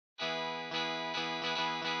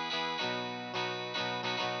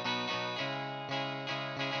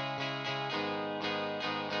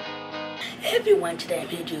Hey everyone, today I'm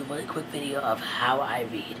here to do a really quick video of how I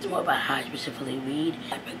read. It's more about how I specifically read.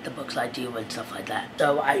 I pick the books I do and stuff like that.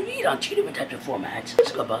 So I read on two different types of formats,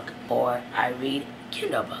 physical book or I read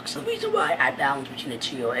Kindle books. The reason why I balance between the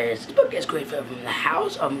two is this book is great for in the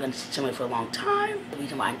house or I'm going to sit somewhere for a long time. The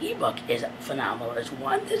reason why an ebook is phenomenal is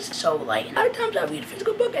one, this is so light. A lot of times I read a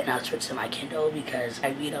physical book and I'll switch to my Kindle because I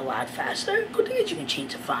read a lot faster. The good thing is you can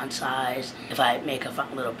change the font size. If I make a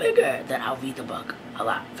font a little bigger, then I'll read the book a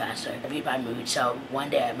lot faster. I read by mood, so one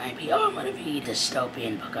day I might be, I'm going to read a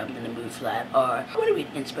dystopian book, I'm in the mood for that, or I want to read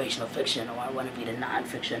inspirational fiction, or I want to read a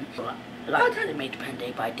non-fiction. A lot of times it may depend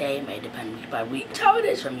day by day, it may depend week by week. That's how it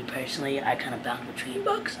is for me personally. I kind of bounce between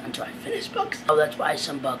books until I finish books. So that's why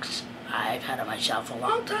some books I've had on my shelf for a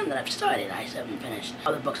long time that I've started, I just haven't finished.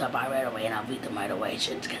 Other books I buy right away and I'll read them right away,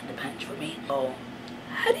 so it kind of depends for me. So,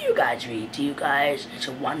 how do you guys read? Do you guys, it's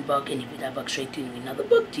a one book and you read that book straight through, you read another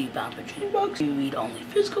book? Do you bounce between books? Do you read only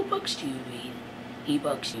physical books? Do you read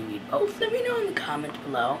ebooks? Do you read both? Let me know in the comments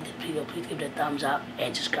below. Please give it a thumbs up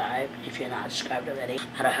and subscribe if you're not subscribed already.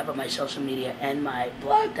 And I have on my social media and my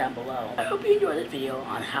blog down below. I hope you enjoyed this video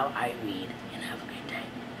on how I read and have a